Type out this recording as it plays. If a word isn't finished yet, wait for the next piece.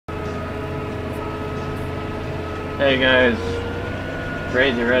Hey guys,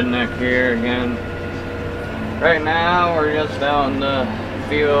 Crazy Redneck here again. Right now we're just out in the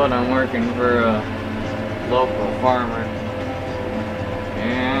field. I'm working for a local farmer.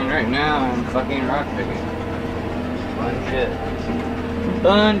 And right now I'm fucking rock picking. Fun shit.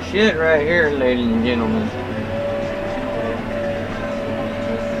 Fun shit right here, ladies and gentlemen.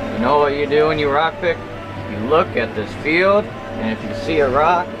 You know what you do when you rock pick? You look at this field, and if you see a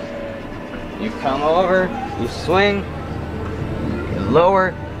rock, you come over, you swing, you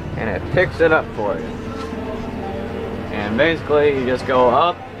lower, and it picks it up for you. And basically you just go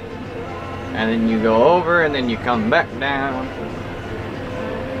up, and then you go over, and then you come back down.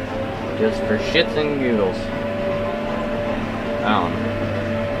 Just for shits and giggles. I don't know.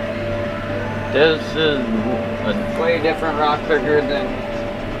 This is a way different rock picker than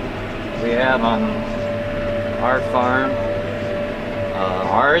we have on our farm.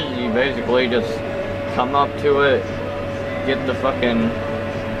 Ours, you basically just come up to it, get the fucking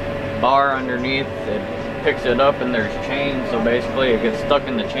bar underneath, it picks it up and there's chains, so basically it gets stuck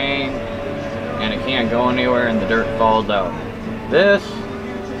in the chain and it can't go anywhere and the dirt falls out. This,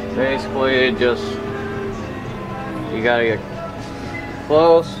 basically just, you gotta get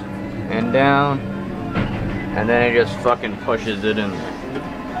close and down and then it just fucking pushes it in there.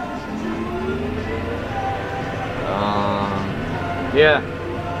 Yeah,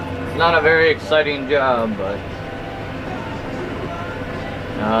 it's not a very exciting job, but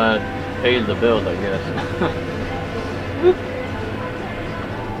it pays the bills, I guess.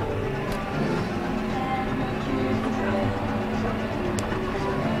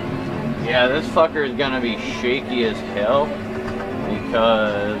 Yeah, this fucker is gonna be shaky as hell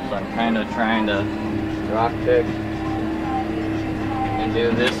because I'm kind of trying to rock pick and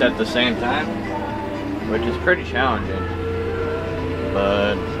do this at the same time, which is pretty challenging.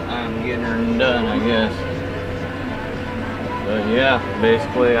 But I'm getting her done, I guess. But yeah,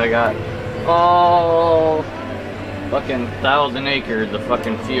 basically I got all fucking 1,000 acres of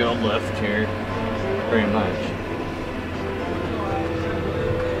fucking field left here, pretty much.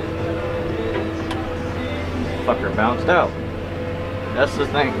 Fucker bounced out. That's the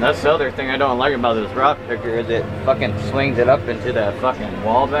thing. That's the other thing I don't like about this rock picker is it fucking swings it up into that fucking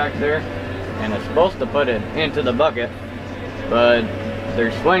wall back there, and it's supposed to put it into the bucket. But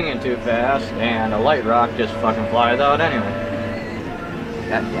they're swinging too fast, and a light rock just fucking flies out anyway.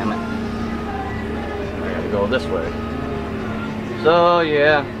 God damn it. I gotta go this way. So,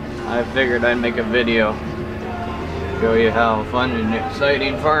 yeah, I figured I'd make a video. Show you how fun and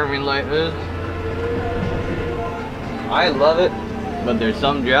exciting farming life is. I love it, but there's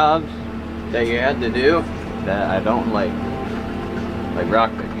some jobs that you had to do that I don't like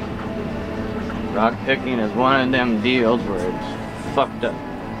rock picking. Rock picking is one of them deals where it's fucked up.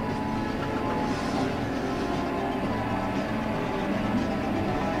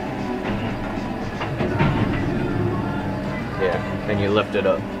 Yeah, then you lift it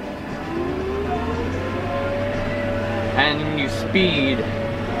up. And then you speed,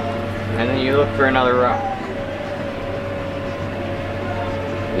 and then you look for another rock.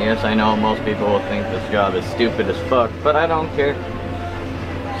 Yes, I know most people will think this job is stupid as fuck, but I don't care.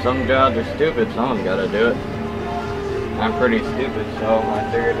 Some jobs are stupid, someone's gotta do it. I'm pretty stupid, so I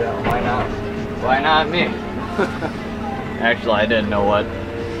figured out why not me? Actually, I didn't know what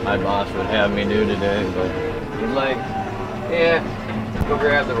my boss would have me do today, but he's like, yeah, go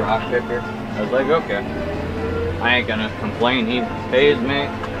grab the rock picker. I was like, okay. I ain't gonna complain, he pays me,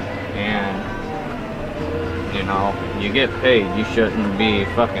 and you know, you get paid, you shouldn't be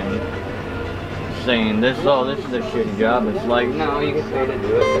fucking saying this, oh, this is a shitty job. It's like, no, you get paid to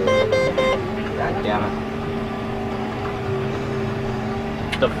do it. God damn it.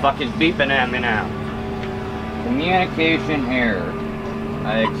 The fuck is beeping at me now? Communication error.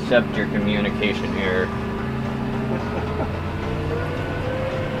 I accept your communication error.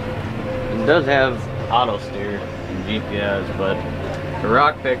 It does have auto steer and GPS, but for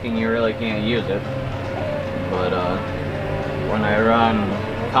rock picking you really can't use it. But when I run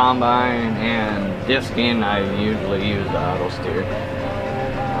combine and disking, I usually use the auto steer.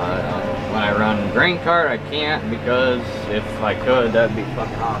 When I run grain cart, I can't, because if I could, that'd be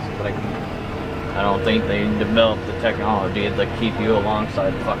fucking awesome, but I can't. I don't think they developed the technology to keep you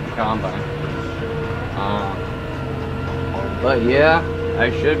alongside the fucking combine. But yeah,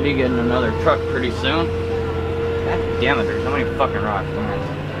 I should be getting another truck pretty soon. God damn it, there's so many fucking rocks. I'm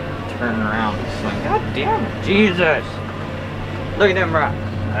gonna turn around and swing. God damn it, Jesus! Look at them rocks.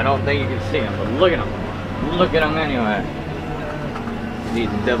 I don't think you can see them, but look at them. Look at them anyway. These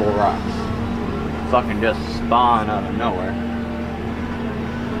devil rocks. Fucking just spawn out of nowhere.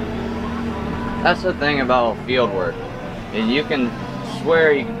 That's the thing about field work. Is you can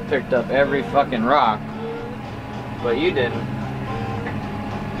swear you picked up every fucking rock, but you didn't.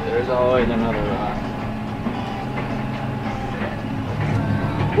 There's always another rock.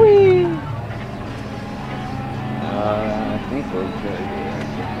 Whee! I think we're good here.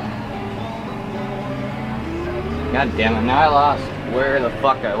 God damn it, now I lost where the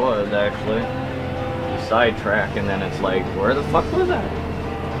fuck I was actually. Sidetrack, and then it's like, where the fuck was I?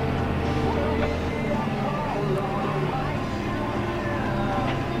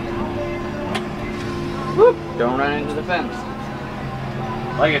 Whoop! Don't run into the fence.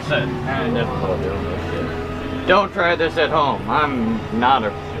 Like I said, kind of difficult doing this shit. Don't try this at home. I'm not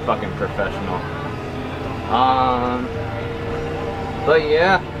a fucking professional. But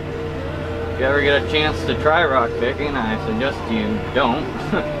yeah, if you ever get a chance to try rock picking, I suggest you don't.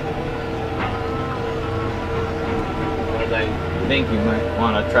 Because I think you might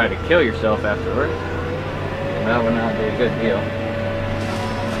want to try to kill yourself afterwards. That would not be a good deal.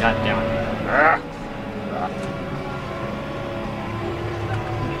 God damn it.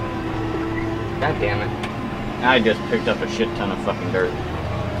 God damn it. I just picked up a shit ton of fucking dirt.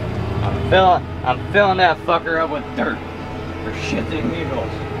 I'm filling that fucker up with dirt. For shits and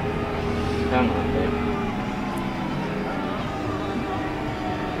giggles. Come on, baby.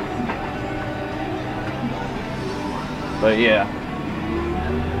 But yeah.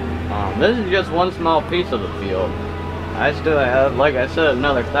 This is just one small piece of the field. I still have, like I said,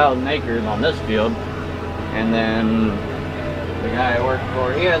 another 1,000 acres on this field. And then the guy I work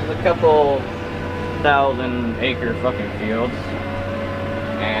for, he has a couple 1,000-acre fucking fields.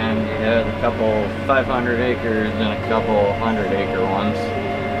 And he has a couple 500 acres and a couple 100-acre ones.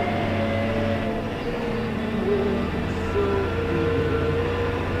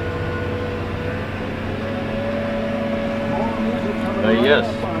 But yes,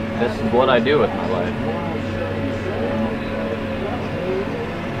 this is what I do with my life.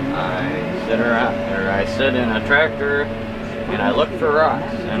 I sit in a tractor and I look for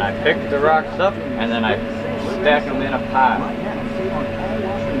rocks, and I pick the rocks up and then I stack them in a pile.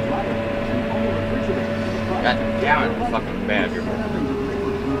 God damn it, fucking badger.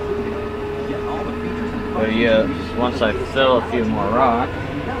 But yeah, once I fill a few more rocks,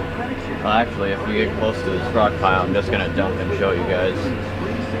 well actually if we get close to this rock pile, I'm just gonna dump and show you guys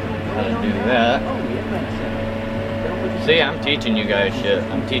how to do that. See, I'm teaching you guys shit.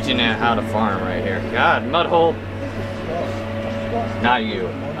 I'm teaching you how to farm right here. God, mud hole. Not you.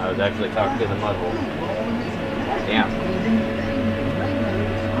 I was actually talking to the mud hole. Damn.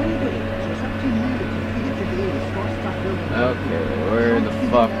 Okay, where the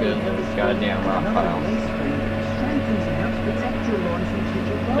fuck is this goddamn rock pile?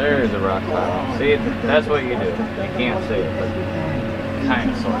 There's a rock pile. See, that's what you do. You can't see it, but kind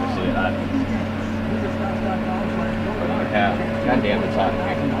of sort of see it. Yeah, goddamn, it's hot in here.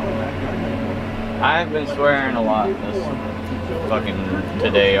 I've been swearing a lot this fucking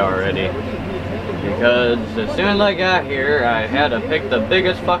today already. Because as soon as I got here, I had to pick the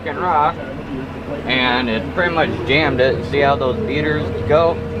biggest fucking rock. And it pretty much jammed it. See how those beaters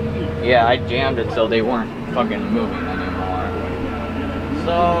go? Yeah, I jammed it so they weren't fucking moving anymore.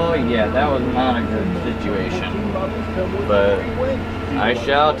 So, yeah, that was not a good situation. But I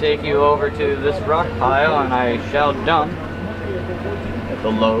shall take you over to this rock pile and I shall dump the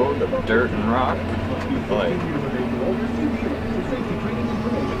load of dirt and rock. Like,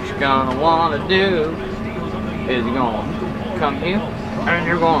 what you're gonna want to do is you're gonna come here and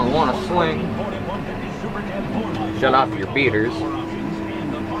you're gonna want to swing. Shut off your beaters.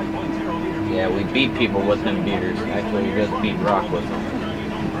 Yeah, we beat people with them beaters. Actually, you just beat rock with them.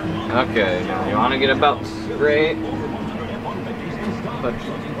 Okay, now you want to get about straight.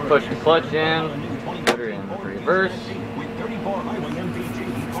 Push the clutch in. Put her in reverse.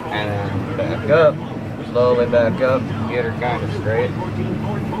 And then back up. Slowly back up. Get her kind of straight.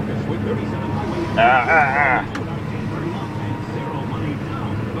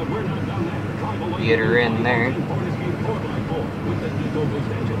 Get her in there.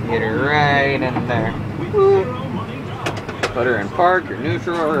 Get her right in there. Put her in park or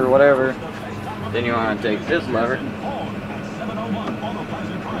neutral or whatever. Then you want to take this lever.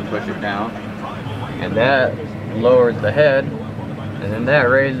 Push it down. And that lowers the head. And then that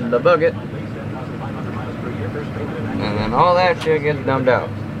raises the bucket. And then all that shit gets dumped out.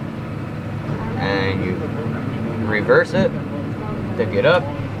 And you reverse it. Pick it up.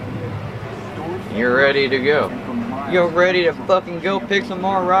 You're ready to go. You're ready to fucking go pick some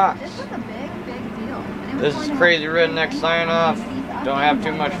more rocks. This is Crazy Redneck signing off. Don't have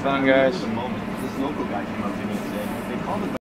too much fun, guys.